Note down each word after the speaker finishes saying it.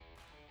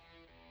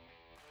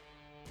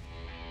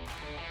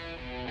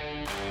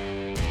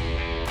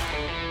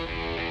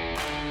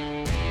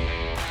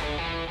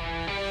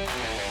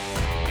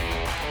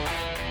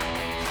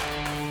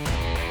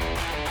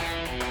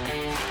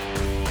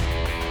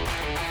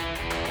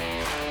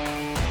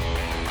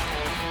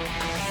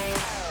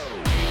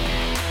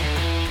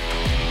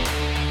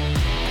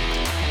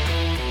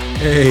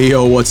Hey,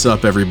 yo, what's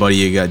up, everybody?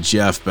 You got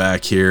Jeff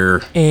back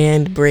here.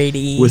 And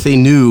Brady. With a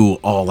new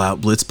All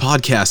Out Blitz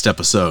podcast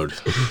episode.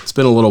 It's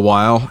been a little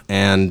while,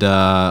 and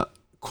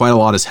quite a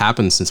lot has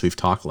happened since we've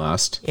talked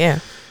last. Yeah.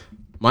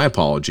 My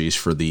apologies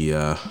for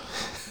the...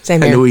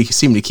 Same here. I know we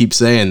seem to keep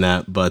saying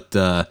that, but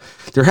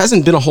there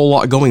hasn't been a whole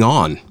lot going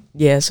on.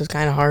 Yeah, so it's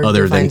kind of hard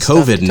other to than find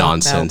stuff to COVID talk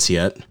nonsense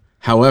about. yet.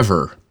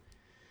 However,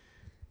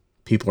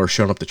 people are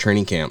showing up to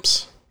training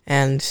camps.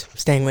 And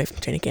staying away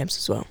from training camps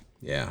as well.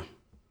 Yeah.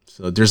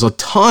 So there's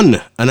an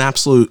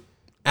absolute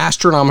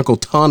astronomical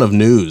ton of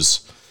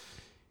news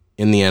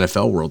in the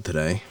NFL world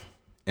today,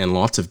 and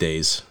lots of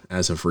days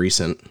as of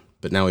recent.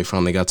 But now we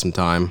finally got some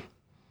time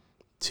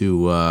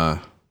to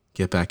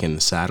get back in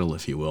the saddle,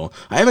 if you will.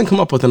 I haven't come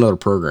up with another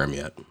program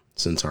yet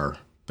since our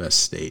best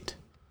state.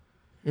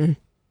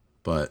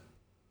 But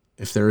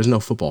if there is no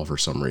football for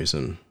some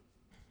reason,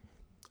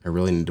 I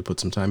really need to put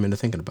some time into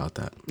thinking about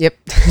that. Yep.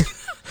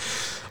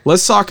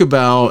 Let's talk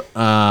about,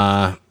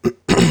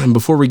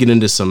 before we get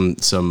into some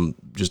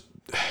just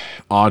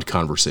odd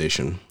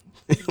conversation,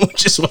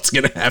 which is what's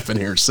going to happen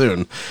here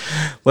soon.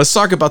 Let's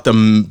talk about the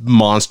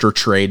monster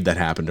trade that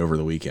happened over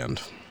the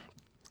weekend.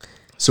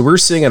 So we're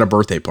sitting at a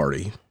birthday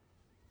party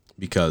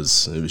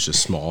because it was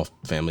just small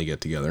family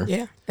get together.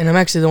 Yeah. And I'm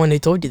actually the one who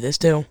told you this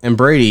too. And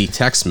Brady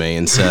texts me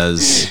and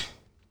says,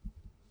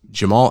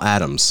 Jamal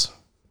Adams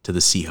to the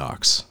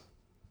Seahawks.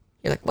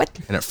 You're like, what?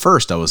 And at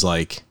first I was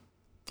like,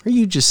 are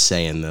you just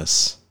saying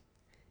this?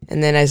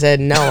 And then I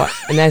said no.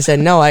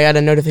 I got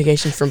a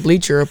notification from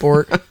Bleacher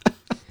Report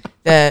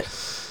that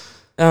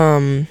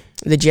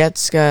the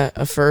Jets got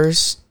a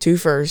first, 2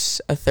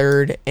 firsts, a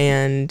third,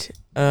 and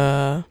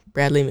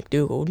Bradley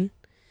McDougald.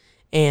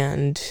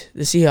 And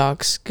the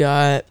Seahawks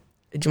got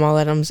Jamal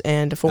Adams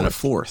and a fourth. And a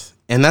fourth.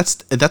 And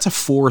that's a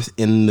fourth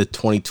in the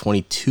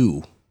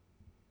 2022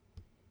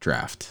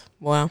 draft.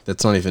 Wow.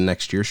 That's not even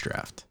next year's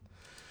draft.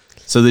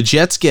 So the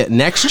Jets get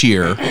next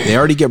year, they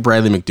already get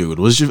Bradley McDougald,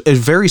 which is a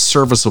very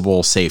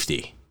serviceable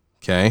safety,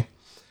 okay?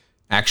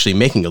 Actually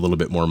making a little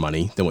bit more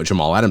money than what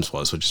Jamal Adams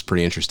was, which is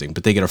pretty interesting.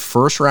 But they get a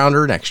first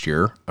rounder next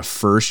year, a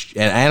first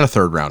and a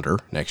third rounder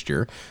next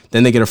year.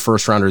 Then they get a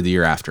first rounder the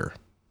year after.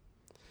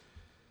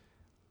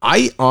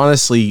 I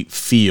honestly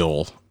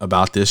feel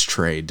about this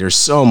trade, there's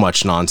so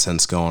much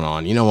nonsense going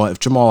on. You know what? If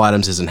Jamal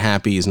Adams isn't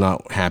happy, he's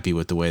not happy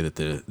with the way that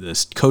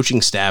the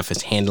coaching staff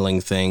is handling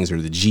things,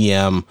 or the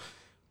GM,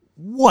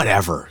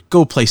 whatever,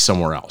 go play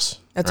somewhere else.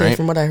 That's right? it.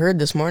 From what I heard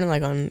this morning,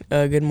 like on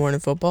Good Morning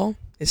Football,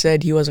 it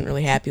said he wasn't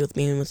really happy with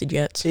being with the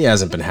Jets. He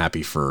hasn't been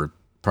happy for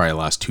probably the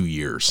last 2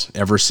 years,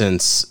 ever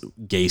since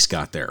Gase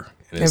got there.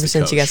 Ever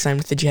since he got signed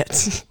with the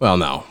Jets. Well,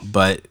 no,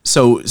 but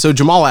so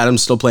Jamal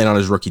Adams still playing on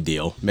his rookie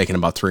deal, making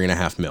about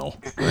 $3.5 million,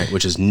 right?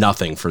 Which is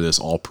nothing for this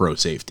all-pro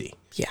safety.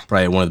 Yeah.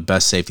 Probably one of the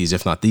best safeties,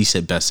 if not the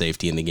best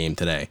safety in the game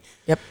today.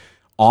 Yep.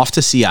 Off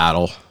to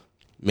Seattle,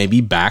 maybe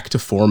back to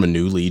form a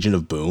new Legion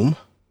of Boom.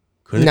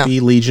 Couldn't No. it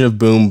be Legion of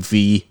Boom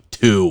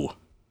V2?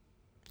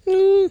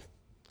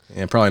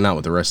 And probably not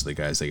with the rest of the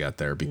guys they got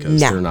there,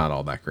 because they're not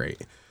all that great.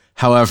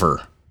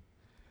 However,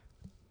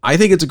 I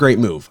think it's a great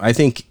move. I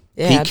think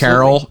Pete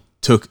Carroll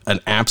took an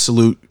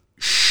absolute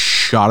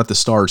shot at the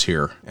stars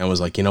here and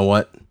was like, you know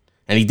what?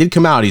 And he did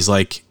come out. He's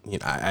like, you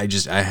know,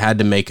 I had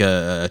to make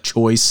a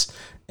choice,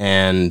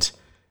 and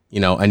you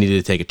know, I needed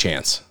to take a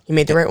chance. He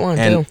made the right one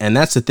too. And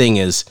that's the thing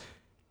is,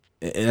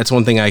 that's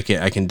one thing I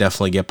can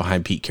definitely get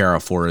behind Pete Carroll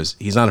for, is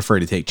he's not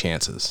afraid to take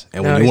chances.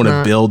 And when you want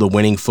to build a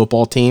winning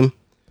football team,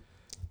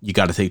 you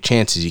got to take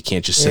chances. You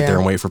can't just sit there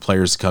and wait for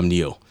players to come to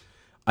you.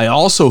 I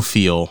also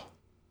feel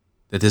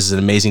that this is an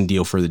amazing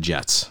deal for the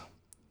Jets.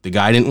 The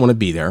guy didn't want to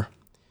be there.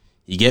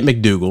 You get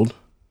McDougald,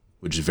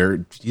 which is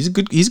he's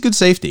a good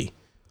safety,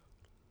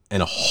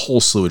 and a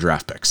whole slew of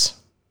draft picks.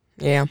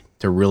 Yeah.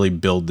 To really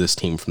build this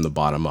team from the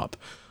bottom up.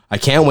 I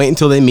can't wait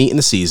until they meet in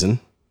the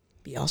season.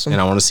 Be awesome.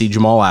 And I want to see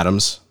Jamal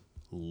Adams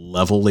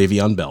level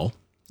Le'Veon Bell.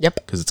 Yep.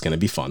 Because it's going to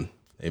be fun.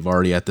 They've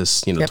already had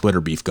this, Yep.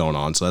 Twitter beef going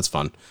on, so that's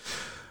fun.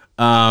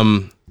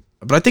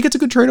 But I think it's a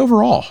good trade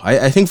overall.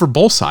 I think for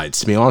both sides,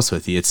 to be honest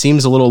with you. It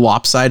seems a little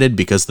lopsided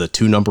because the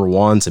 2 number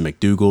 1s and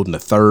McDougald and the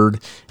third,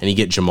 and you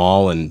get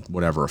Jamal and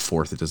whatever, a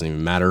fourth, it doesn't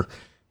even matter.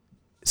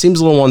 It seems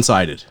a little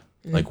one-sided.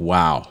 Like,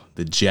 wow,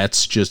 the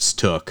Jets just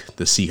took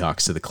the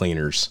Seahawks to the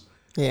cleaners.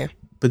 Yeah.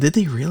 But did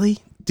they really?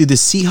 Did the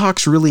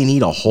Seahawks really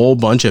need a whole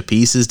bunch of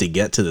pieces to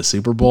get to the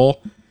Super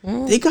Bowl?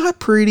 They got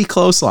pretty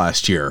close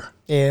last year.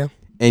 Yeah.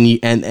 And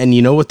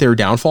you know what their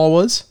downfall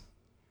was?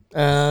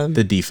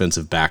 The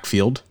defensive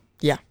backfield.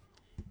 Yeah.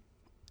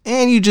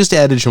 And you just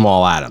added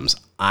Jamal Adams.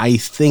 I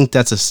think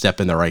that's a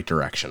step in the right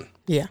direction.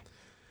 Yeah.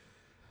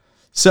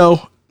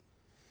 So,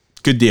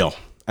 good deal.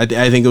 I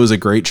think it was a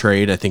great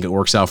trade. I think it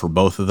works out for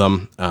both of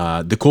them.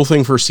 The cool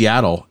thing for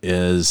Seattle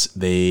is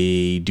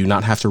they do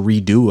not have to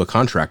redo a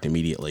contract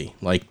immediately.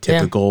 Like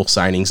typical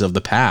signings of the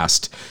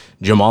past,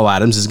 Jamal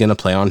Adams is going to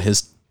play on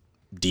his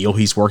deal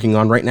he's working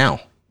on right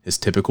now. His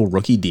typical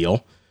rookie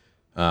deal.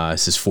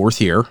 It's his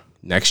 4th year.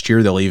 Next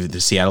year, they'll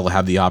leave Seattle to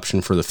have the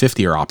option for the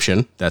 5th-year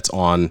option that's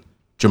on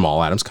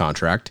Jamal Adams'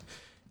 contract.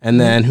 And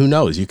then who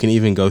knows? You can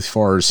even go as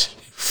far as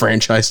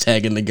franchise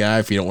tagging the guy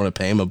if you don't want to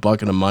pay him a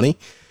bucket of money.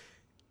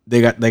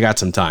 They got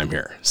some time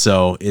here,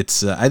 so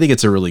it's I think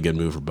it's a really good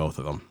move for both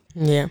of them.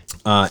 Yeah.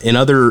 In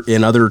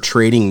other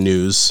trading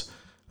news,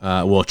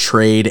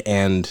 trade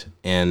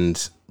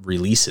and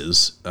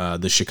releases,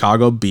 the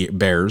Chicago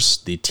Bears,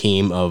 the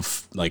team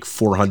of like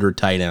 400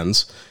 tight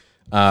ends,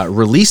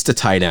 released a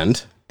tight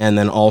end and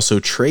then also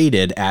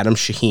traded Adam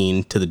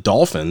Shaheen to the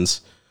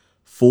Dolphins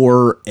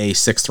for a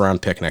 6th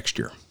round pick next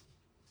year.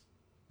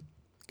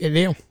 Good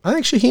deal. I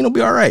think Shaheen will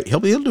be all right. He'll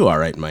do all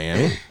right in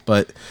Miami,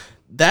 but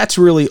that's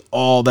really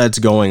all that's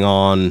going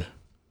on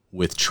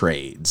with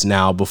trades.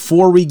 Now,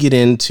 before we get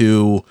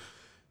into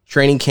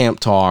training camp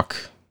talk,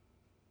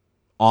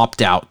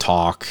 opt-out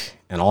talk,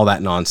 and all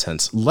that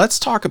nonsense, let's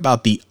talk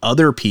about the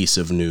other piece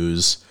of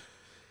news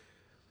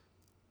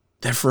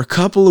that for a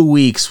couple of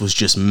weeks was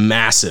just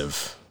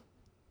massive.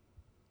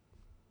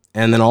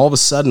 And then all of a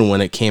sudden,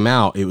 when it came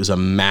out, it was a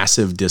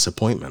massive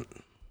disappointment.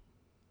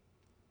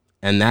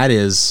 And that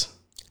is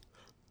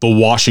the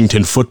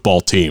Washington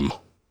football team.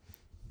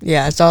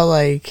 Yeah, I saw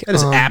like... That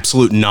is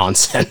absolute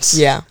nonsense.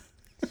 Yeah.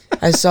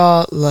 I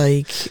saw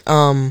like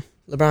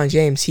LeBron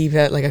James, he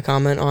had like a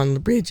comment on the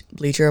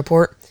Bleacher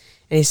Report,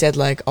 and he said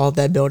like all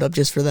that build up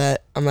just for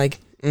that. I'm like,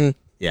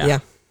 yeah.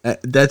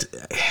 That's,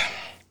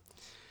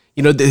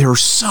 there were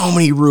so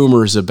many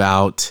rumors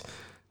about,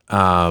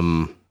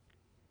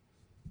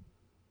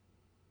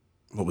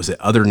 what was it?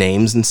 Other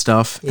names and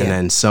stuff. Yeah. And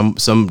then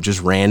some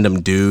just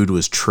random dude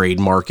was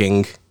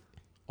trademarking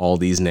all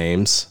these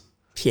names.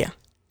 Yeah.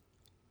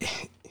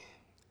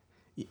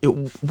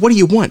 What do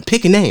you want?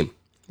 Pick a name.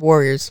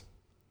 Warriors.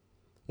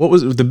 What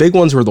was the big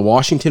ones? Were the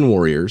Washington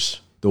Warriors,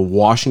 the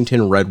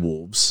Washington Red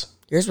Wolves.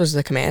 Yours was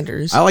the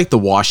Commanders. I like the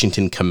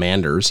Washington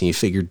Commanders. And you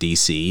figure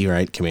DC,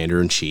 right?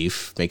 Commander in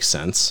Chief makes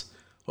sense.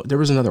 Well, there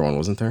was another one,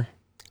 wasn't there?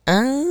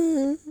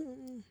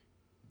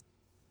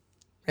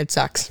 Red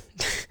Sox.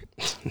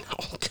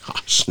 No,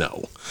 gosh,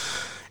 no.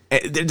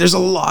 There's a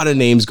lot of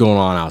names going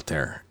on out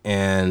there,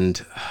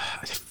 and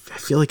I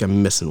feel like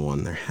I'm missing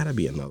one. There had to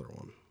be another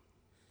one.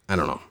 I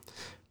don't know.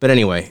 But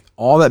anyway,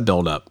 all that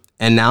build up.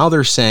 And now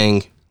they're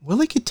saying,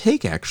 well, it could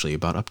take actually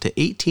about up to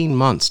 18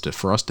 months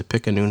for us to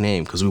pick a new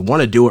name because we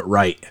want to do it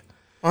right.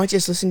 Why don't you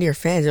just listen to your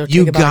fans? It'll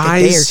take about a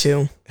day or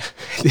two.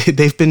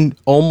 They've been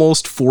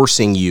almost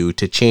forcing you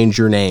to change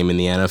your name in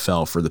the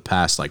NFL for the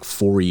past like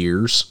 4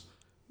 years,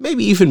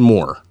 maybe even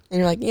more. And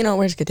you're like,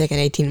 we're just going to take an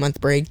 18-month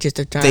break just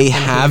to try. They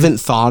haven't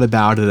thought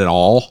about it at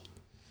all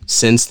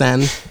since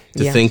then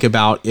to think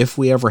about if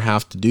we ever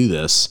have to do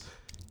this,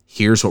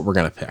 here's what we're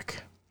going to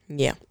pick.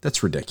 Yeah.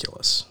 That's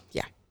ridiculous.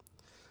 Yeah.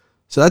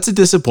 So that's a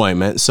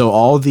disappointment. So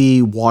all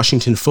the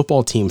Washington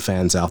football team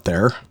fans out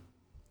there,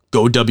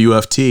 go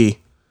WFT.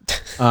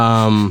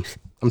 I'm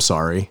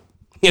sorry.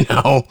 You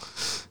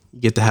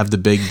get to have the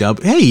big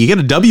W. Hey, you get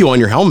a W on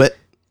your helmet,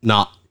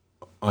 not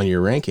on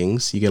your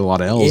rankings. You get a lot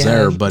of L's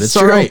there, but it's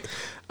all right.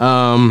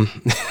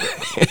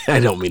 I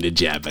don't mean to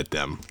jab at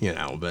them,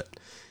 but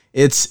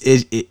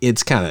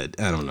it's kind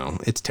of, I don't know.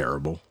 It's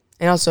terrible.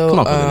 And also, come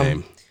up with a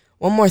name.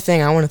 One more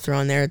thing I want to throw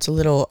in there. It's a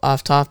little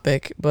off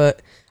topic,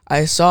 but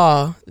I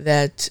saw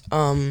that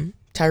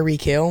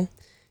Tyreek Hill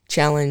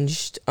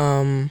challenged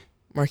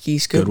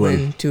Marquise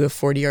Goodwin to a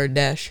 40-yard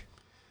dash.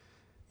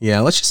 Yeah,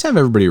 let's just have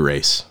everybody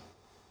race.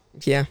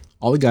 Yeah.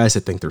 All the guys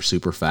that think they're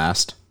super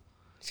fast,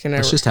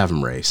 let's just have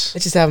them race.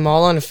 Let's just have them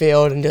all on the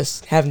field and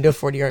just have them do a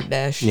 40-yard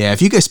dash. Yeah,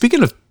 if you guys,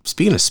 speaking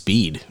of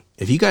speed,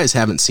 if you guys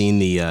haven't seen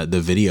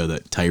the video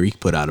that Tyreek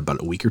put out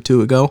about a week or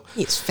two ago,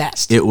 he's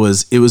fast. It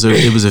was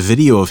a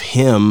video of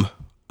him,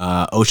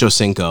 Ocho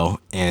Cinco,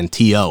 and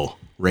T.O.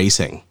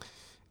 racing,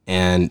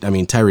 and I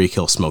mean Tyreek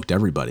Hill smoked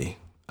everybody.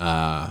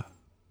 But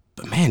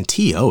man,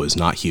 T.O. is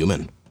not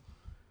human.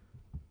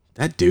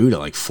 That dude at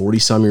like 40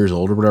 some years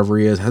old or whatever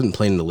he is hasn't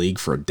played in the league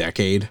for a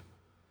decade.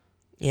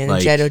 Yeah,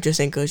 and Chad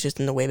Ochocinco is just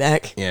in the way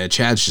back. Yeah,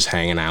 Chad's just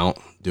hanging out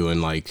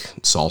doing like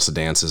salsa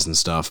dances and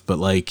stuff. But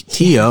like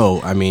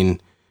T.O., I mean,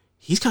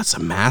 he's got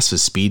some massive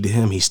speed to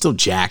him. He's still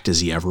jacked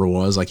as he ever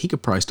was. Like, he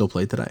could probably still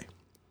play today.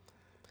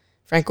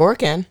 Frank Gore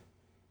can.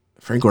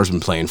 Frank Gore's been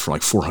playing for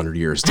like 400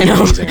 years. It's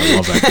amazing. I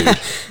love that dude.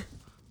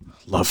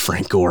 Love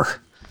Frank Gore.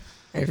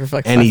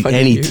 Like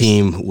any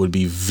team would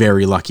be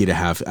very lucky to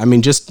have. I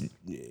mean, just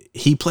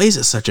he plays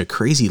at such a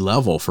crazy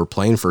level for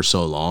playing for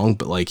so long,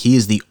 but like he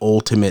is the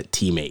ultimate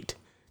teammate.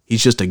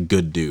 He's just a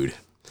good dude,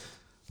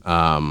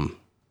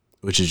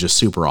 which is just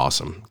super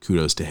awesome.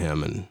 Kudos to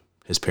him and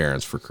his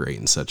parents for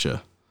creating such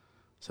a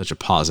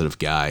positive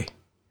guy.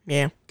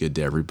 Yeah. Good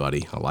to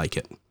everybody. I like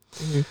it.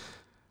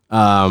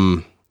 Mm-hmm.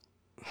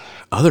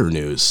 Other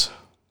news.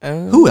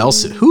 Who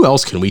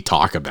else can we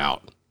talk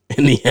about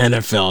in the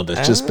NFL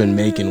that's just been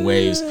making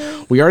waves?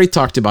 We already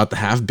talked about the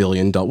 $500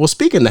 million. Well,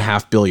 speaking of the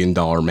 $500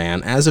 million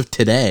man, as of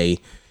today,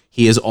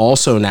 he is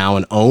also now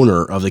an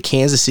owner of the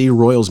Kansas City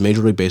Royals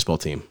Major League Baseball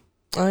team.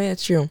 Oh, yeah,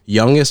 it's true.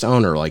 Youngest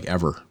owner like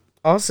ever.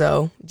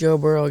 Also, Joe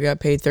Burrow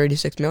got paid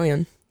 $36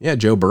 million. Yeah,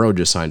 Joe Burrow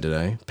just signed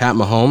today. Pat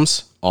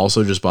Mahomes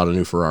also just bought a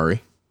new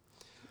Ferrari.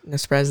 No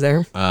surprise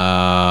there. Could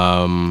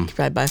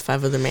probably buy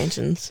 5 other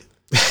mansions.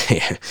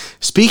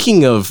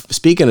 Speaking of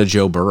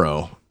Joe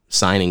Burrow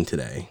signing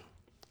today,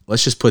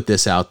 let's just put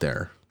this out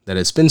there that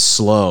it's been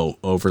slow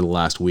over the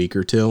last week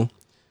or two.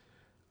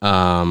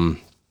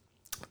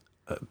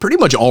 Pretty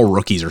much all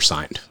rookies are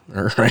signed,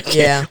 right?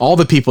 Yeah. All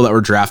the people that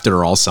were drafted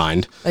are all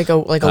signed. Like a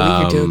week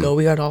or two ago,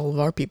 we got all of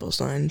our people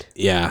signed.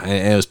 Yeah,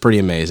 and it was pretty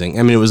amazing.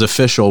 I mean, it was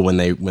official when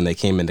they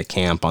came into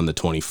camp on the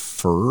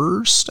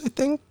 21st, I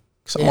think,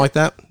 something like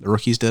that. The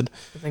rookies did.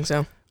 I think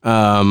so.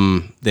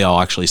 They all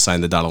actually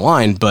signed the dotted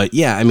line, but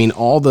yeah, I mean,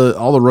 all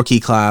the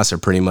rookie class are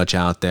pretty much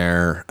out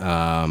there.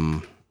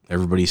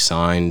 Everybody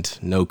signed.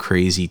 No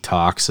crazy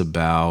talks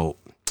about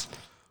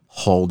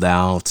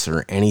holdouts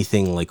or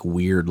anything like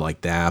weird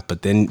like that.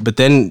 But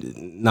then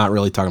not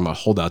really talking about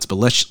holdouts. But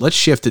let's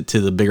shift it to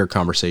the bigger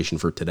conversation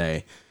for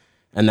today,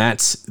 and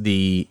that's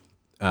the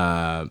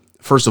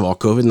first of all,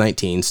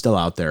 COVID-19 still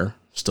out there,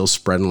 still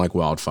spreading like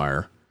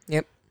wildfire.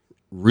 Yep.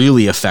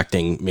 Really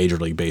affecting Major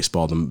League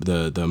Baseball.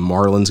 The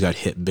Marlins got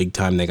hit big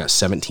time. They got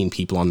 17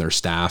 people on their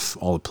staff,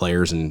 all the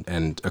players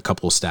and a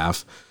couple of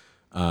staff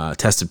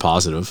tested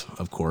positive,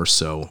 of course.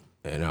 So,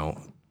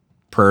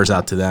 prayers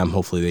out to them.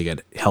 Hopefully they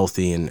get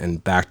healthy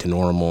and back to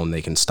normal and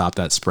they can stop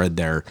that spread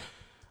there.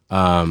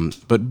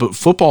 But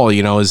football,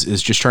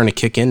 is just trying to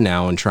kick in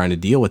now and trying to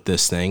deal with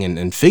this thing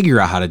and figure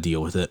out how to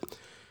deal with it.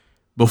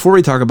 Before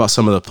we talk about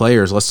some of the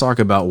players, let's talk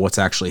about what's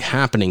actually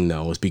happening,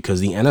 though, is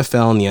because the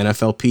NFL and the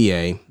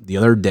NFLPA the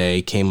other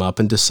day came up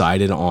and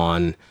decided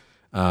on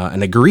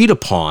and agreed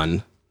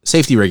upon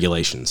safety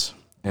regulations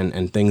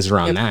and things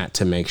around that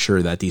to make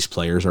sure that these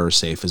players are as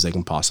safe as they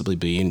can possibly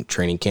be in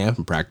training camp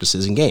and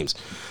practices and games.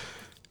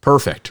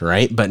 Perfect,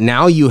 right? But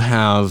now you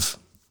have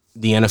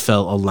the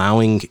NFL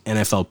allowing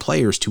NFL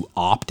players to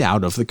opt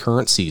out of the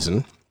current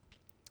season.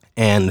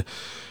 And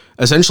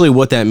essentially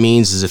what that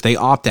means is if they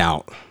opt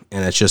out,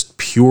 and it's just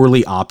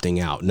purely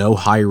opting out, no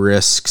high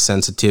risk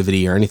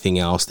sensitivity or anything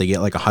else, they get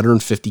like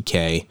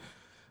 $150K.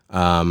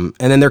 And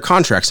then their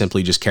contract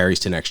simply just carries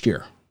to next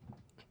year.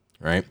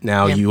 Right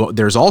now,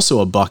 there's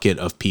also a bucket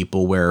of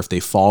people where if they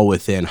fall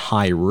within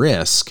high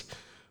risk,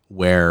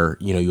 where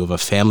you have a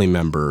family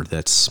member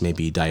that's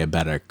maybe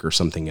diabetic or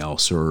something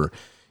else, or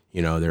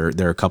there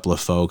are a couple of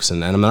folks,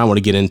 and I don't want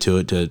to get into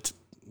it to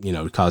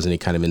cause any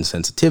kind of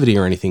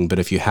insensitivity or anything, but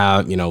if you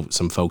have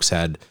some folks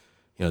had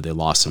they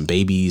lost some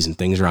babies and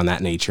things around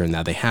that nature, and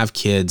now they have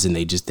kids and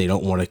they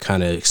don't want to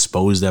kind of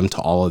expose them to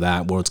all of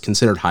that. Well, it's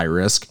considered high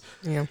risk.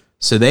 Yeah.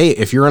 So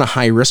if you're in a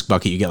high risk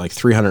bucket, you get like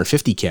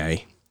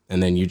 $350K,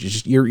 and then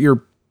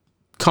your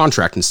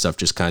contract and stuff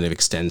just kind of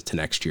extends to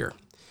next year.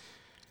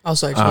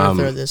 Also, I just want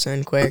to throw this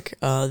in quick.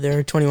 There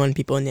are 21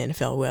 people in the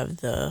NFL who have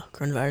the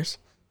coronavirus.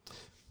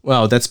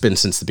 Well, that's been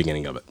since the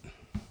beginning of it.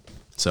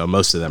 So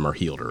most of them are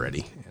healed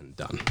already and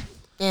done.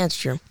 Yeah, that's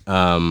true.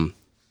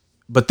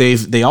 But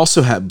they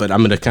also have, but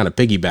I'm going to kind of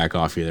piggyback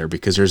off you there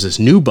because there's this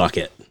new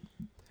bucket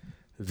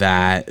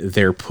that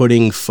they're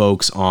putting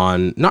folks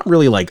on, not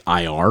really like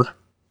IR,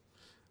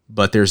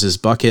 but there's this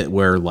bucket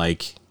where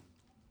like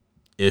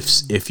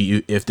if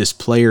this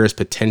player has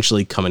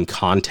potentially come in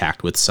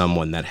contact with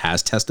someone that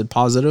has tested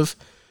positive,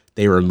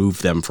 they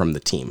remove them from the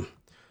team.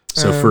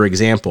 So for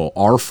example,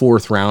 our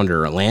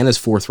Atlanta's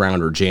fourth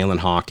rounder, Jalen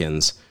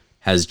Hawkins,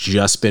 has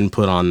just been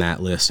put on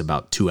that list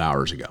about 2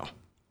 hours ago.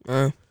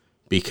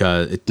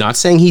 Because it's not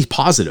saying he's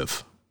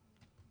positive.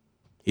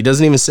 He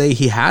doesn't even say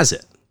he has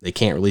it. They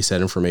can't release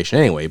that information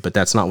anyway, but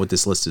that's not what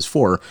this list is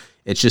for.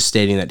 It's just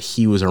stating that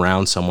he was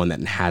around someone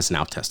that has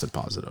now tested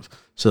positive.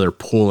 So they're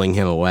pulling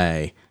him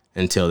away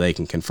until they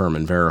can confirm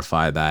and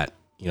verify that,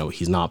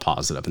 he's not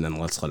positive, and then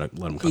let's let him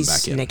come back in.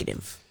 He's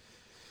negative.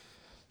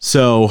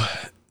 So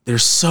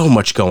there's so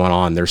much going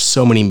on. There's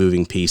so many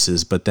moving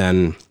pieces, but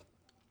then,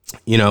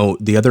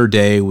 the other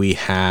day we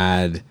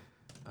had,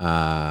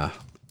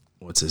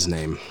 what's his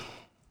name?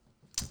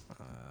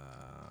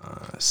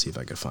 Let's see if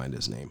I can find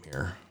his name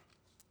here.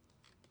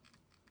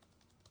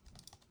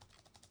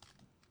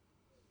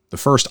 The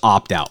first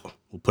opt-out,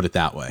 we'll put it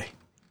that way,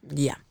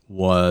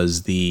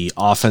 was the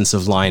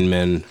offensive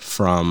lineman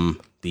from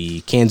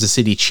the Kansas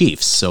City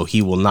Chiefs. So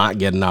he will not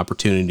get an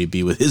opportunity to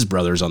be with his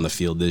brothers on the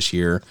field this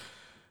year.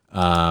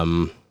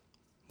 What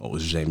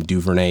was his name?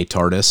 Duvernay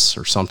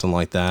Tardis or something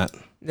like that.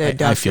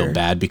 I feel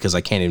bad because I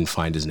can't even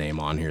find his name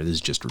on here. This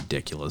is just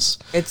ridiculous.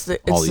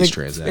 These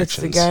transactions. It's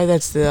the guy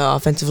that's the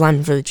offensive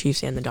lineman for the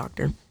Chiefs and the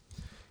doctor.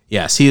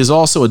 Yes, he is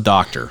also a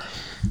doctor.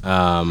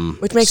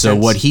 Which makes sense. So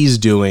what he's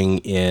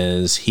doing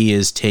is he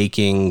is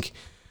taking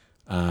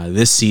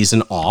this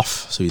season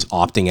off. So he's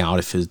opting out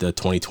of the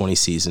 2020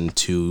 season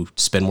to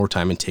spend more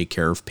time and take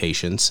care of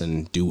patients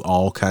and do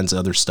all kinds of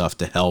other stuff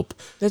to help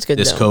this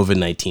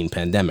COVID-19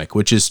 pandemic,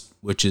 which is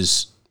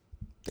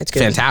that's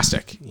good.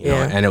 Fantastic.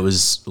 And it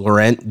was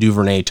Laurent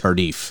Duvernay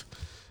Tardif,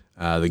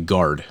 the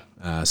guard.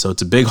 So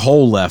it's a big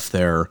hole left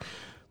there,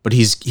 but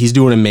he's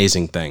doing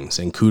amazing things,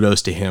 and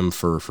kudos to him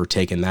for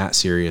taking that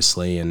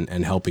seriously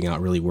and helping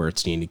out really where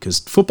it's needed, because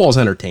football's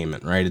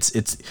entertainment, right?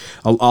 It's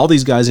all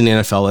these guys in the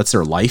NFL, that's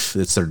their life,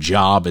 it's their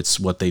job, it's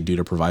what they do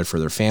to provide for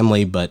their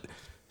family, but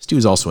this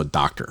dude's also a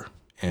doctor,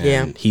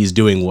 and he's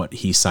doing what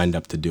he signed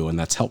up to do, and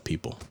that's help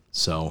people.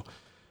 So,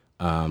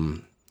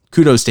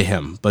 kudos to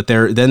him. But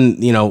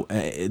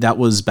that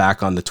was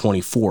back on the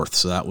 24th,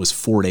 so that was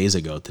 4 days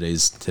ago.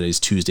 Today's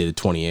Tuesday, the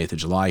 28th of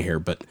July here,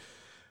 but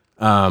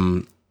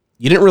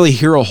you didn't really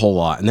hear a whole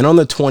lot. And then on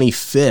the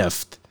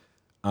 25th,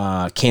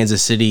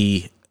 Kansas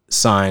City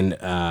signed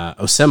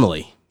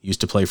Osemele,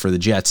 used to play for the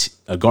Jets,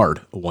 a guard,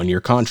 a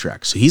 1-year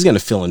contract. So he's going to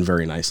fill in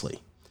very nicely.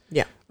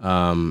 Yeah.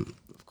 Of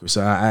course,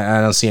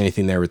 I don't see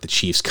anything there with the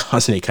Chiefs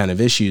causing any kind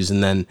of issues.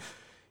 And then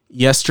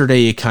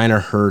yesterday, you kind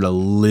of heard a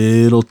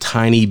little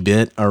tiny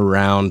bit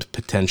around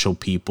potential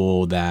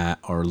people that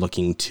are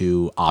looking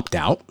to opt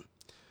out.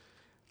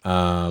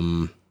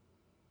 And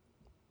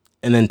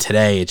then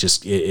today, it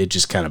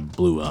just kind of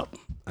blew up.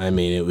 I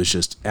mean, it was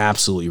just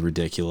absolutely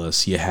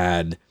ridiculous. You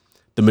had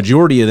the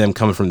majority of them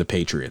coming from the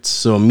Patriots.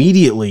 So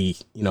immediately,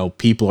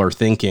 people are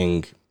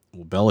thinking,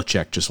 well,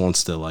 Belichick just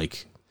wants to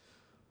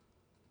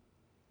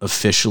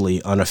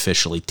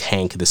unofficially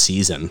tank the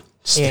season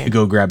to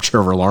go grab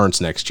Trevor Lawrence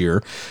next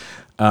year.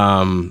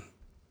 But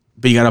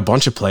you got a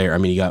bunch of players. I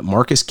mean, you got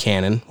Marcus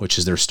Cannon, which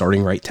is their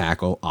starting right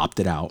tackle,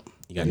 opted out.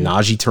 You got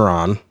Najee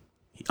Tehran,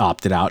 he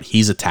opted out.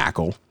 He's a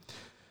tackle.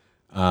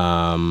 Who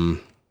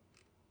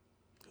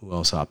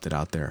else opted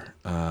out there?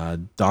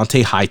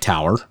 Dante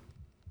Hightower,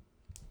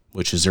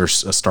 which is their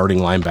starting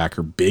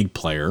linebacker, big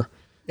player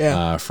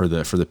for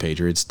the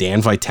Patriots.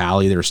 Dan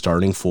Vitale, their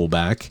starting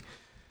fullback.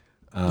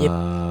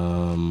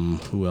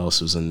 Who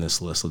else was in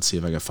this list? Let's see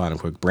if I can find him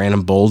quick.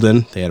 Brandon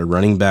Bolden, they had a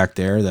running back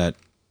there that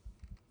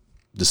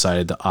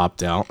decided to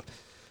opt out.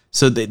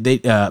 So they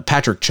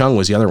Patrick Chung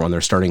was the other one,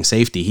 their starting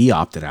safety. He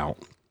opted out.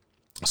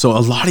 So a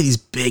lot of these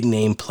big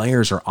name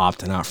players are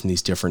opting out from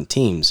these different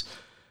teams.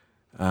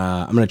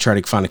 I'm going to try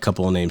to find a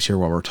couple of names here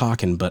while we're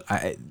talking, but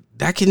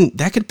that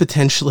could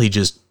potentially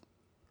just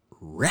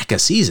wreck a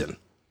season.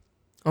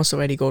 Also,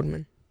 Eddie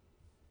Goldman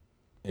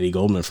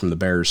from the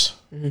Bears.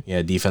 Mm-hmm.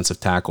 Yeah, defensive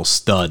tackle,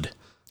 stud.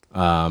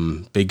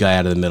 Big guy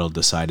out of the middle,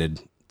 decided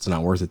it's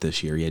not worth it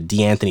this year. You had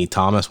DeAnthony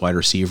Thomas, wide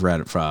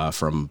receiver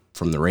from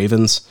the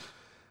Ravens.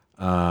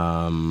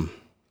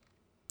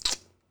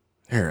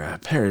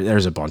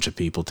 There's a bunch of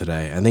people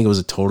today. I think it was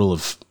a total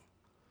of,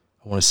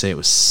 I want to say it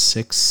was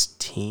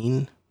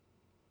 16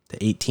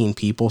 to 18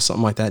 people,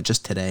 something like that,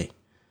 just today.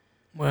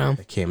 Wow.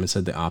 They came and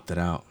said they opted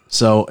out.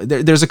 So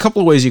there's a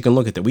couple of ways you can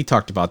look at that. We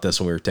talked about this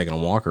when we were taking a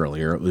walk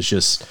earlier. It was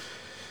just,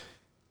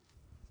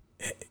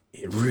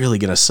 it really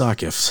going to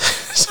suck if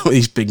some of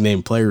these big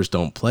name players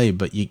don't play,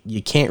 but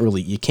you can't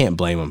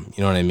blame them.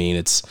 You know what I mean?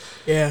 It's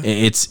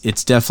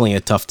definitely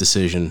a tough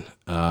decision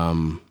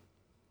to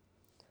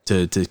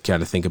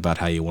kind of think about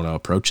how you want to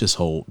approach this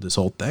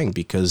whole thing,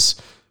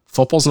 because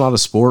football's not a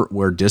sport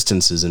where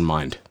distance is in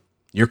mind.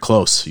 You're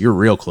close. You're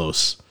real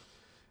close.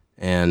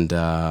 And,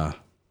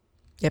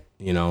 yep.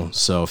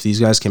 So if these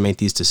guys can make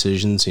these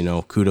decisions,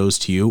 kudos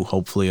to you.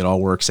 Hopefully it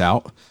all works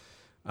out.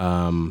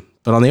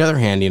 But on the other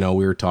hand,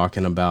 we were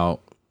talking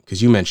about,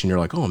 because you mentioned, you're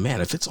like, oh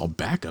man, if it's all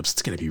backups,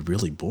 it's going to be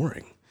really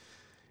boring.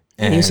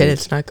 And you said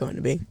it's not going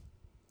to be.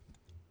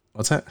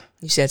 What's that?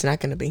 You said it's not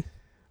going to be.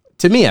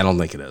 To me, I don't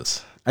think it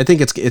is. I think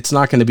it's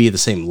not going to be the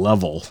same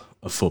level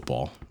of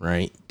football,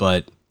 right?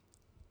 But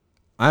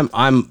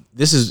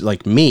this is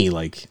like me,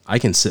 like I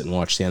can sit and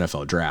watch the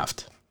NFL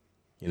draft,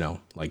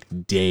 like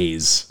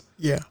days.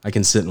 Yeah. I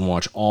can sit and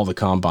watch all the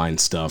combine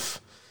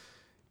stuff.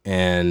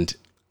 And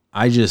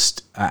I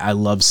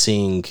love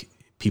seeing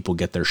people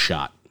get their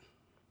shot,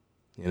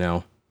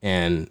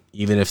 and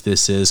even if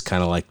this is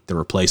kind of like the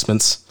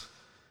replacements,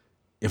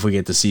 if we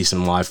get to see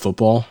some live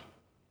football,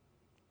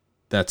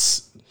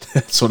 that's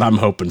what I'm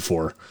hoping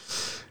for.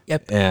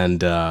 Yep.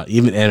 And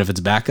even if it's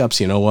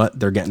backups, you know what?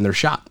 They're getting their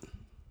shot.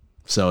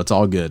 So it's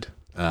all good.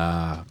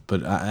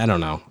 But I don't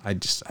know. I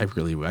just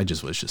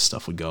wish this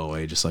stuff would go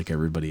away, just like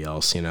everybody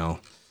else,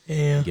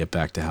 Yeah. Get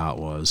back to how it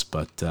was.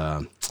 But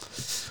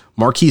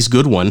Marquise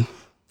Goodwin,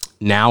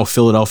 now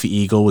Philadelphia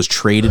Eagle, was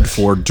traded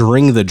for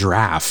during the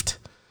draft,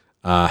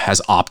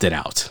 has opted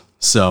out.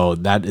 So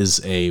that is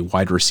a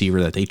wide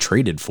receiver that they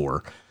traded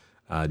for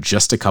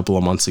just a couple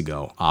of months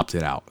ago,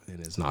 opted out,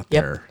 and is not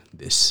there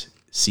this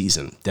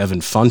season. Devin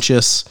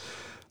Funchess,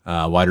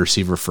 wide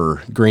receiver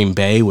for Green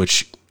Bay,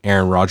 which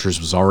Aaron Rodgers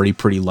was already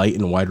pretty light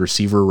in the wide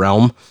receiver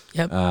realm,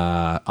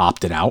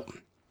 opted out.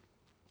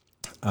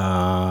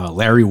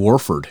 Larry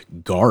Warford,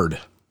 guard,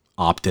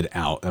 opted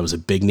out. That was a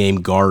big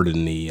name guard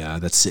in the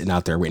that's sitting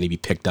out there waiting to be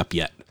picked up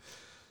yet.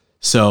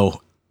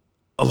 So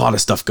a lot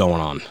of stuff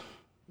going on.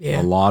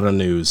 Yeah. A lot of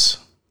news.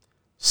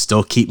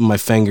 Still keeping my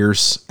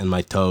fingers and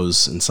my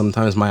toes and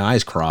sometimes my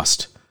eyes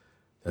crossed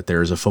that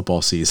there's a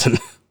football season.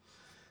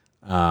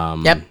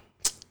 Yep.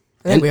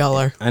 I think we all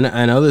are.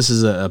 I know this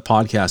is a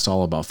podcast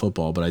all about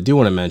football, but I do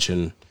want to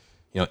mention,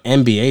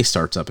 NBA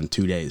starts up in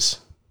 2 days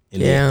in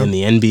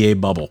the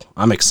NBA bubble.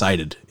 I'm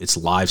excited. It's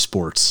live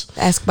sports.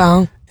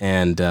 Basketball.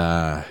 And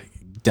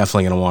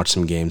definitely going to watch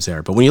some games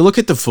there. But when you look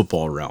at the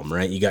football realm,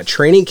 right, you got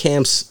training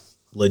camps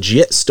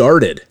legit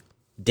started.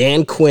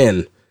 Dan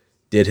Quinn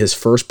did his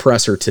first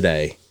presser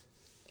today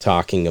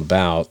talking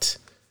about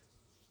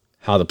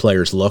how the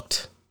players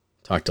looked.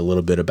 Talked a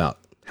little bit about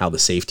how the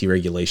safety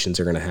regulations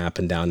are going to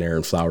happen down there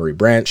in Flowery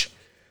Branch,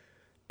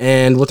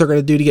 and what they're going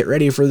to do to get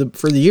ready for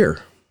the year.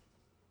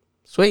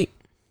 Sweet.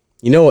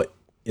 You know what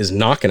is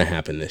not going to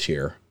happen this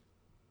year?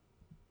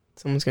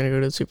 Someone's going to go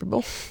to the Super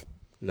Bowl.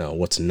 No,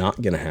 what's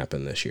not going to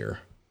happen this year?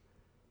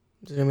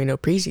 There's going to be no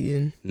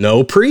preseason.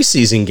 No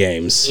preseason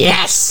games.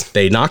 Yes.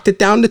 They knocked it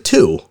down to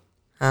 2.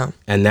 Oh.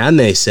 And then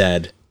they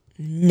said,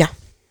 No.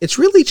 it's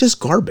really just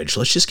garbage.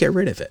 Let's just get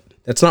rid of it.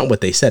 That's not what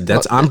they said.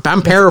 I'm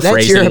your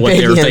paraphrasing what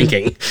they were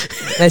thinking.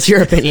 That's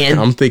your opinion.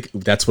 I'm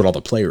thinking that's what all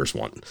the players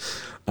want.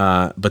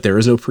 But there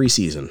is no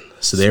preseason.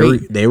 So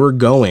Sweet. they were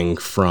going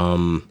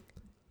from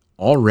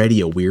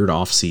already a weird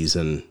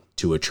offseason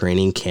to a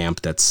training camp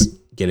that's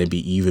going to be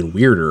even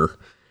weirder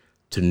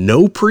to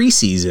no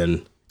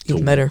preseason.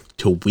 Even better.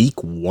 To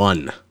week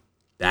 1.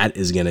 That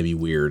is going to be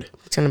weird.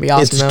 It's going to be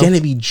awesome, It's going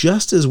to be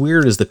just as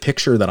weird as the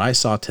picture that I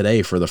saw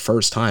today for the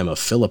first time of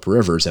Phillip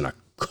Rivers in a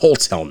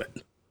Colts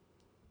helmet.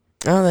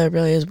 Oh, that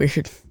really is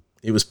weird.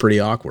 It was pretty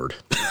awkward.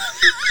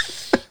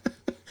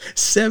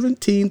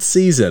 17th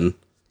season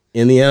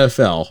in the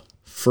NFL,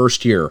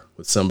 first year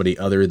with somebody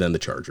other than the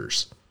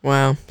Chargers.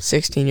 Wow.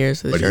 16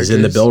 years with the But Chargers. he's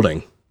in the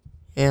building,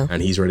 Yeah.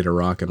 and he's ready to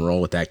rock and roll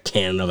with that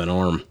cannon of an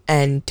arm.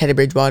 And Teddy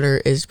Bridgewater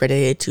is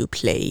ready to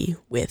play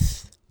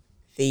with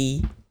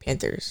the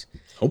Panthers.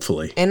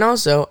 Hopefully. And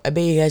also, I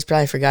bet you guys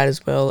probably forgot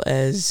as well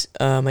as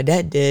my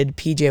dad did,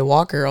 PJ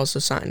Walker also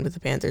signed with the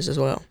Panthers as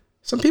well.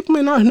 Some people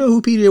may not know who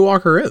P.J.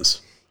 Walker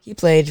is. He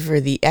played for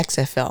the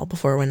XFL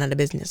before it went out of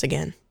business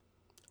again.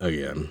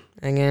 Again.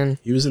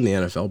 He was in the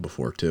NFL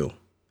before, too,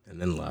 and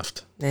then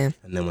left. Yeah.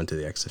 And then went to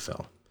the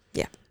XFL.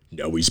 Yeah.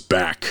 Now he's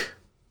back.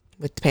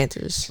 With the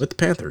Panthers. With the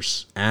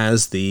Panthers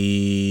as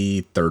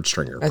the third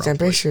stringer. I'm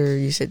pretty sure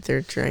you said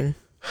third string.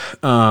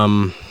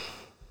 Yeah,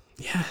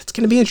 it's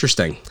going to be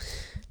interesting.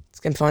 It's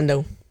going to be fun,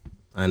 though.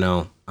 I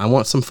know. I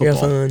want some Real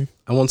football. fun.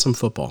 I want some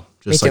football,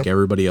 Me just too. like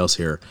everybody else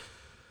here.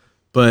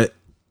 But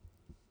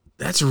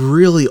that's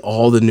really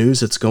all the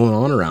news that's going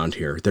on around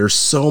here. There's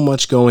so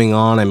much going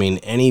on. I mean,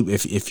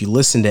 if you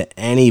listen to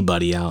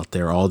anybody out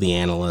there, all the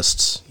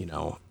analysts,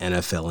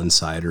 NFL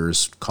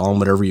insiders, call them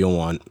whatever you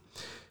want.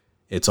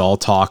 It's all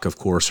talk, of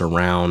course,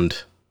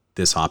 around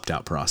this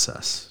opt-out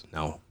process.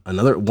 Now,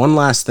 one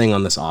last thing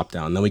on this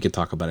opt-out, and then we could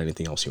talk about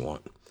anything else you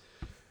want.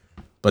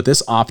 But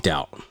this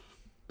opt-out,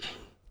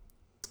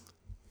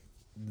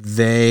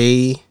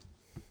 they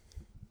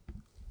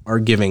are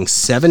giving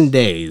 7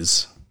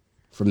 days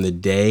from the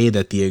day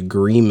that the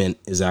agreement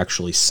is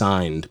actually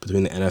signed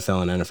between the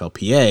NFL and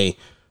NFLPA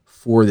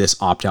for this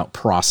opt-out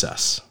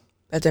process.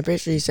 I'm pretty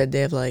sure you said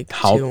they have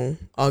How- till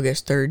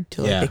August 3rd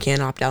till Yeah. they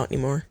can't opt out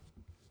anymore.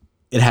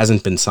 It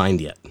hasn't been signed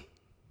yet.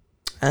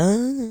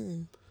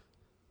 Oh.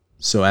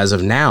 So as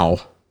of now,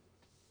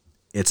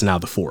 it's now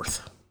the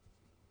 4th.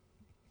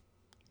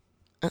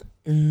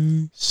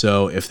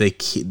 So if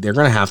they're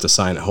going to have to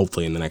sign it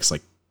hopefully in the next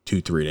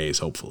 2-3 days,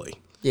 hopefully.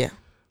 Yeah.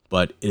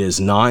 But it is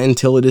not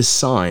until it is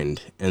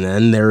signed, and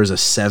then there is a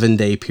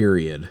 7-day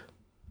period.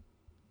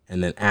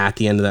 And then at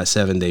the end of that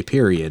 7-day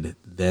period,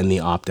 then the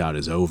opt-out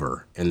is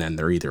over. And then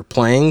they're either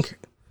playing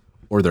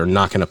or they're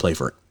not going to play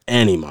for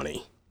any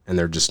money. And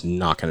they're just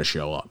not going to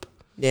show up.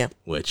 Yeah.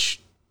 Which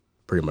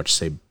pretty much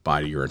say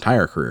bye to your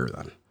entire career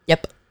then.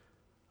 Yep.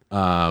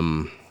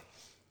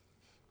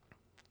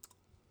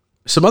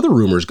 Some other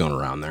rumors going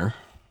around there.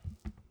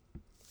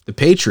 The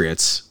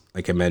Patriots,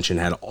 like I mentioned,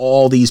 had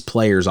all these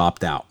players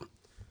opt out,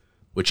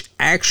 which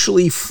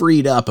actually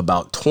freed up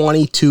about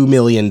 $22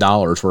 million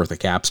worth of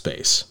cap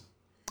space.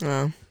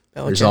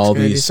 Belichick's all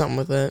these do something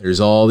with it. There's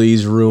all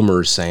these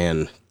rumors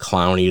saying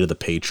Clowney to the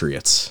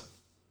Patriots.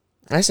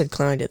 I said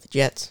Clowney to the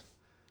Jets.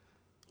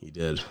 He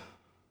did.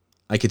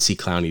 I could see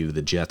Clowney to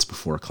the Jets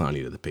before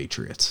Clowney to the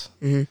Patriots.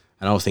 Mm-hmm.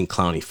 I don't think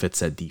Clowney fits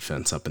that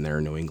defense up in there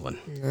in New England.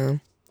 No.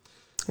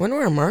 I wonder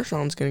where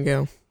Marshawn's going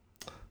to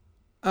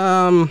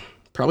go.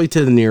 Probably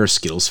to the nearest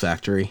Skittles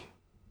factory.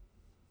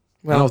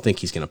 Well, I don't think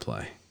he's going to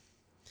play.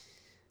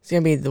 It's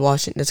going to be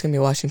that's going to be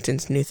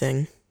Washington's new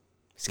thing.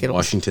 Skittles.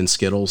 Washington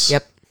Skittles?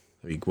 Yep.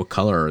 What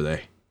color are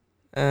they?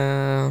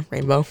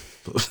 Rainbow.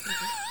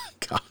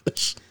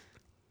 Gosh.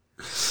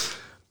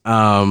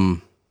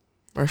 Marshawn's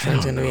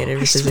going to be at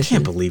every I still position.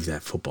 can't believe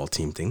that football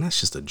team thing. That's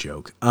just a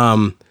joke.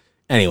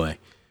 Anyway.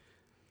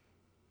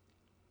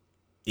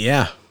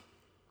 Yeah.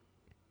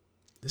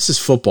 This is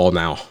football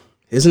now.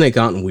 Isn't it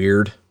gotten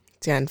weird?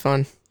 It's gotten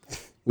fun.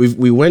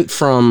 We went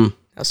from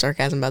No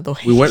sarcasm, by the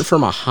way. we went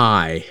from a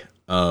high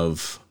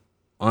of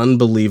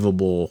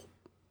unbelievable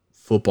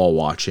football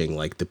watching,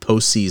 like the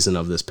postseason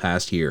of this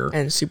past year,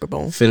 And Super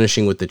Bowl.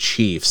 finishing with the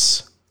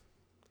Chiefs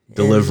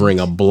delivering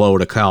a blow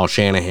to Kyle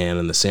Shanahan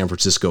and the San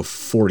Francisco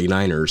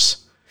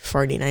 49ers,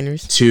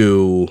 49ers.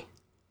 to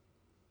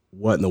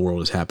what in the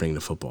world is happening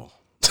to football?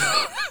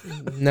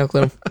 No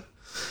clue.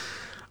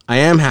 I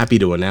am happy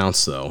to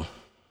announce, though,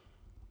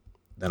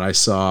 that I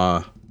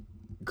saw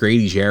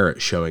Grady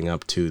Jarrett showing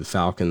up to the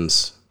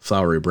Falcons'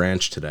 Flowery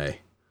Branch today.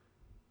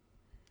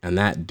 And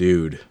that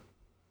dude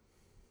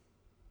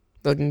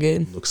Looking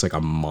good. looks like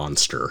a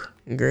monster.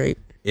 Great.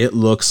 It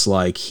looks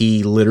like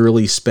he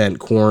literally spent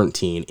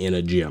quarantine in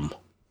a gym.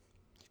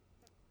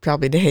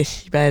 Probably did.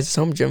 He probably has his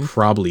home gym.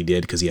 Probably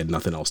did because he had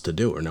nothing else to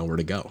do or nowhere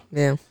to go.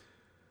 Yeah.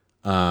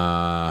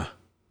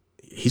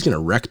 He's going to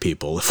wreck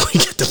people if we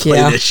get to play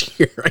this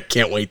year. I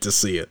can't wait to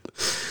see it.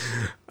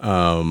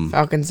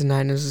 Falcons and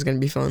Niners is going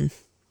to be fun.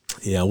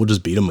 Yeah, we'll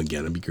just beat them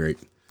again. It'd be great.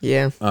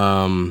 Yeah.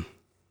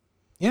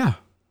 Yeah.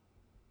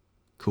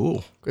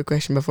 Cool. Quick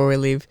question before we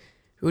leave.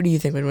 Who do you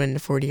think would win the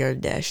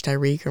 40-yard dash,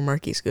 Tyreek or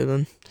Marquise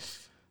Goodwin?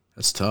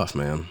 That's tough,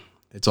 man.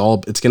 It's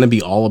going to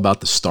be all about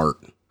the start.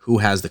 Who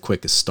has the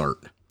quickest start?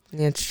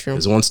 Yeah, it's true.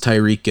 Because once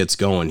Tyreek gets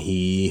going,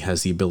 he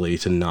has the ability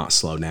to not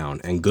slow down.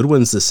 And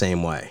Goodwin's the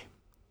same way.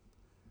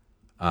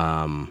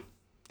 And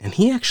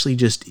he actually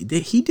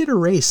he did a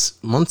race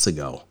months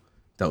ago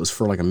that was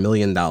for like $1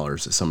 million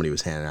that somebody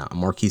was handing out. And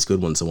Marquise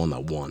Goodwin's the one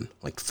that won,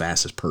 like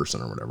fastest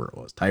person or whatever it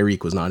was.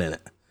 Tyreek was not in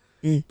it.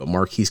 But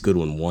Marquise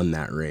Goodwin won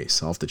that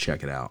race. I'll have to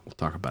check it out. We'll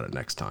talk about it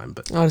next time.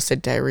 But I would have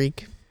said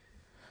Tyreek.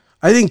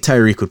 I think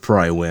Tyreek would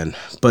probably win.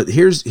 But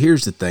here's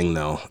the thing,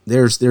 though.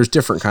 There's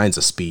different kinds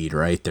of speed,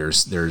 right?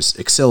 There's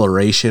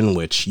acceleration,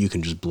 which you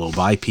can just blow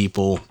by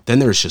people. Then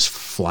there's just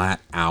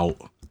flat out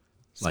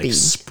like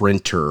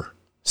sprinter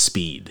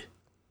speed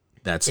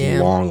that's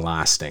long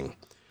lasting.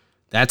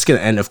 That's gonna,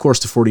 and of course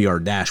the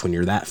 40-yard dash when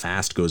you're that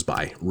fast goes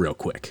by real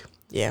quick.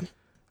 Yeah.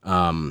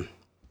 McCole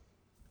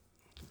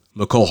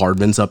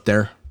Hardman's up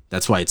there.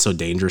 That's why it's so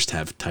dangerous to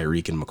have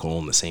Tyreek and McCole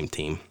in the same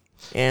team.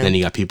 Yeah. Then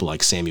you got people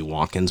like Sammy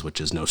Watkins,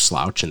 which is no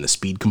slouch in the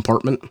speed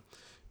compartment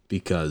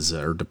because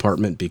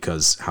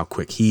how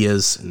quick he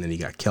is. And then you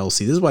got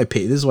Kelsey. This is why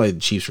the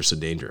Chiefs are so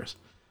dangerous.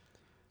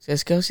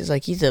 Because Kelsey's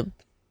like, he's a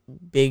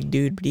big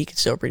dude, but he can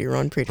still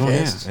run pretty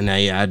fast. Yeah. And now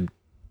you add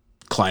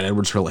Clyde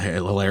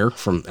Edwards-Helaire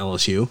from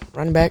LSU.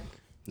 Running back.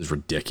 It's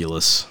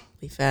ridiculous.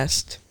 Be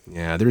fast.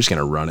 Yeah, they're just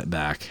going to run it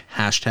back.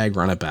 Hashtag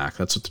run it back.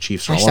 That's what the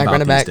Chiefs are all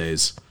about these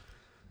days.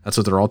 That's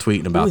what they're all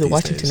tweeting about these days. The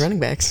Washington running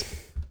backs.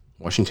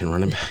 Washington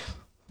running back.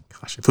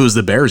 Gosh, if it was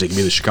the Bears, it could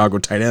be the Chicago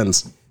tight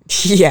ends.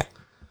 Yeah.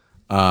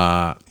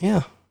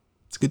 Yeah,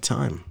 it's a good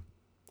time.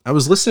 I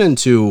was listening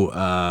to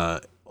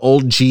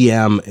old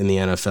GM in the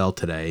NFL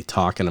today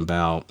talking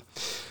about,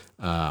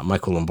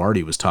 Michael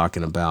Lombardi was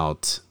talking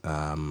about,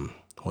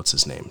 what's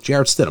his name?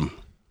 Jarrett Stidham.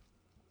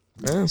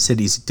 Oh. Said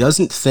he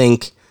doesn't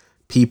think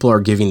people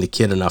are giving the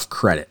kid enough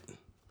credit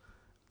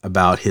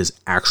about his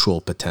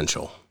actual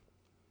potential.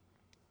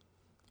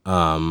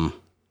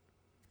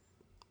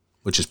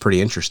 Which is pretty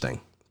interesting.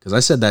 Because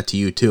I said that to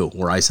you too,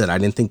 where I said I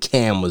didn't think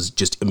Cam was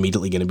just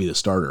immediately going to be the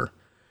starter.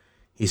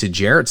 He said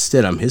Jarrett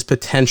Stidham, his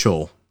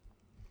potential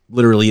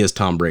literally is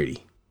Tom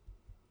Brady.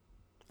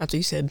 That's what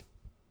you said.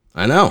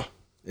 I know.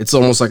 It's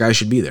almost like I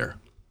should be there.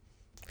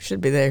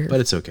 Should be there. But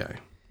it's okay.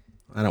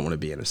 I don't want to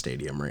be in a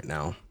stadium right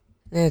now.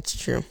 That's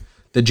true.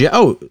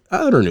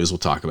 Other news we'll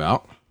talk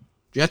about.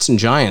 Jets and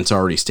Giants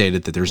already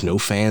stated that there's no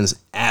fans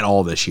at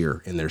all this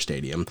year in their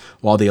stadium,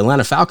 while the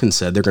Atlanta Falcons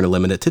said they're going to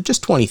limit it to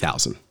just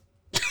 20,000.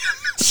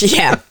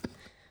 Yeah.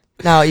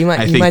 No, you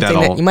might think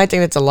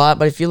that's a lot,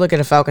 but if you look at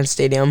a Falcons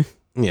stadium,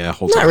 yeah,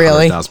 holds not like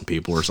really 100,000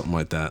 people or something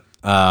like that.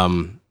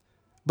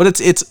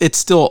 But it's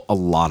still a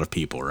lot of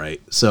people,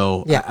 right?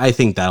 So yeah. I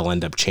think that'll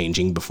end up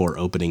changing before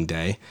opening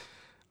day.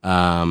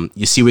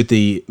 You see what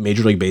the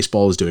Major League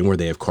Baseball is doing, where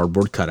they have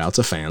cardboard cutouts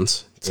of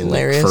fans in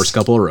the first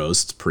couple of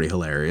rows. It's pretty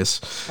hilarious.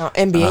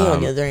 NBA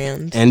on the other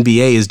end.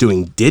 NBA is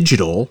doing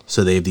digital,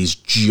 so they have these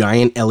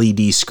giant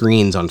LED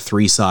screens on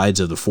 3 sides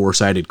of the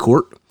 4-sided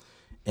court.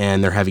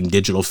 And they're having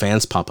digital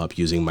fans pop up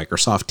using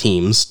Microsoft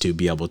Teams to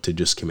be able to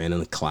just come in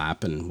and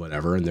clap and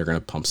whatever, and they're going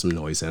to pump some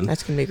noise in.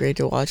 That's going to be great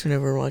to watch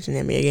whenever we're watching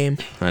the NBA game.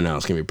 I know,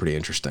 it's going to be pretty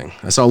interesting.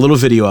 I saw a little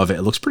video of it.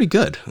 It looks pretty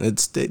good.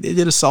 They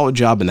did a solid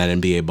job in that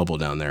NBA bubble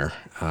down there.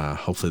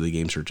 Hopefully the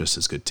games are just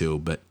as good too.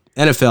 But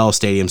NFL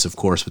stadiums, of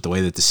course, with the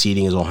way that the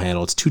seating is all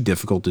handled, it's too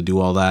difficult to do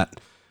all that.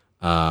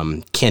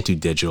 Can't do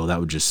digital.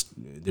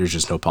 There's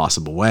just no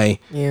possible way.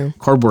 Yeah.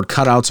 Cardboard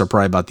cutouts are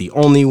probably about the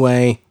only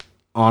way.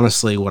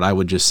 Honestly, what I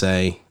would just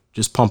say,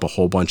 just pump a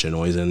whole bunch of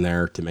noise in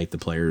there to make the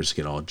players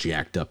get all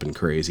jacked up and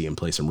crazy and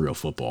play some real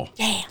football.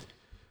 Yeah.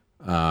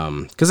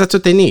 Because that's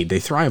what they need. They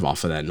thrive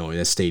off of that noise,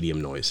 that stadium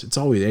noise. It's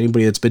always,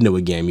 anybody that's been to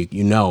a game,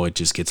 you know it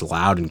just gets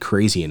loud and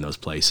crazy in those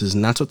places,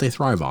 and that's what they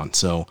thrive on.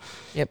 So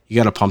you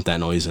got to pump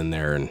that noise in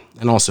there,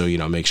 and also,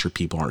 make sure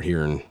people aren't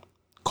hearing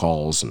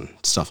calls and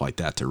stuff like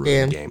that to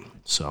ruin the game.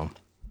 So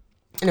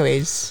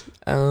anyways,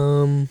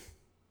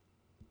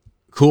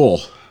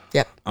 cool.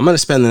 Yep. I'm going to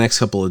spend the next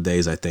couple of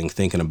days, I think,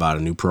 thinking about a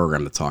new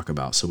program to talk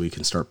about so we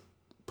can start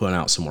putting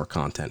out some more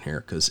content here,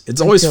 because it's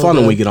always fun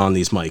when we get on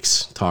these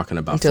mics talking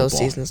about football. Until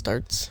the season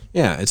starts.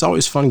 Yeah, it's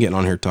always fun getting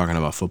on here talking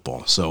about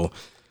football. So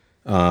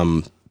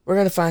we're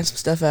going to find some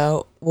stuff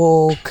out.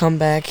 We'll come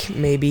back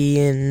maybe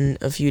in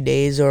a few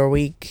days or a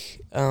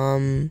week.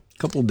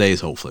 Couple of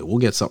days, hopefully. We'll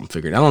get something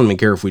figured out. I don't even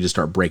care if we just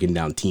start breaking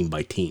down team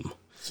by team.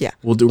 Yeah.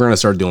 we're going to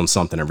start doing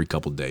something every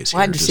couple of days.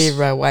 Wide receiver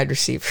by wide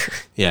receiver.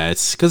 Yeah,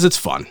 it's because it's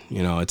fun.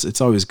 It's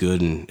always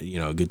good and,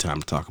 a good time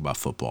to talk about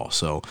football.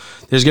 So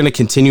there's going to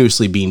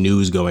continuously be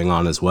news going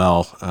on as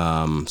well.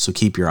 So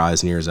keep your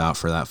eyes and ears out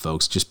for that,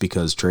 folks, just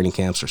because training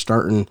camps are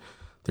starting.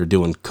 They're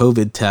doing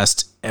COVID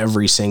tests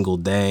every single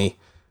day.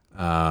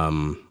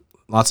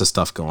 Lots of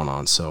stuff going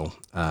on. So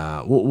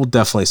we'll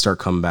definitely start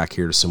coming back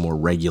here to some more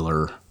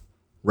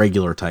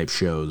regular type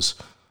shows.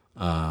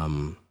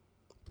 But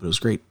it was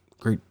great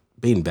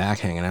being back,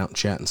 hanging out and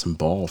chatting some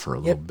ball for a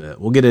little bit.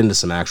 We'll get into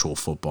some actual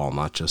football,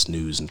 not just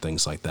news and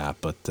things like that.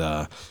 But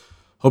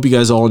hope you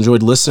guys all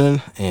enjoyed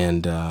listening.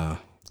 And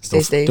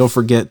Stay safe. Don't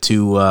forget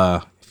to,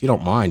 if you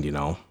don't mind,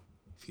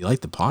 if you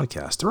like the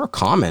podcast, throw a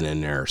comment in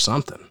there or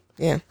something.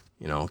 Yeah.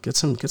 Get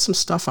some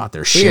stuff out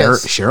there. Tweet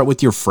us. Share it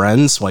with your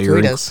friends while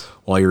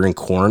you're in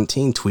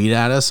quarantine. Tweet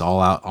at us,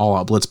 all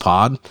out Blitz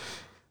Pod.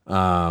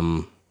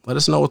 Let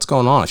us know what's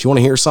going on. If you want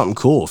to hear something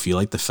cool, if you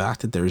like the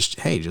fact that there's,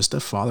 just a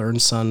father and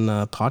son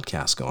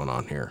podcast going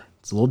on here.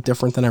 It's a little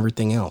different than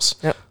everything else.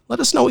 Yep. Let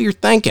us know what you're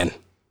thinking.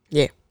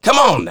 Yeah. Come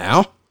on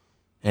now.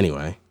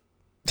 Anyway,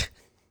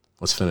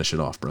 let's finish it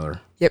off,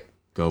 brother. Yep.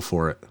 Go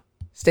for it.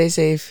 Stay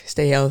safe,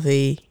 stay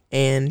healthy,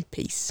 and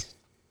peace.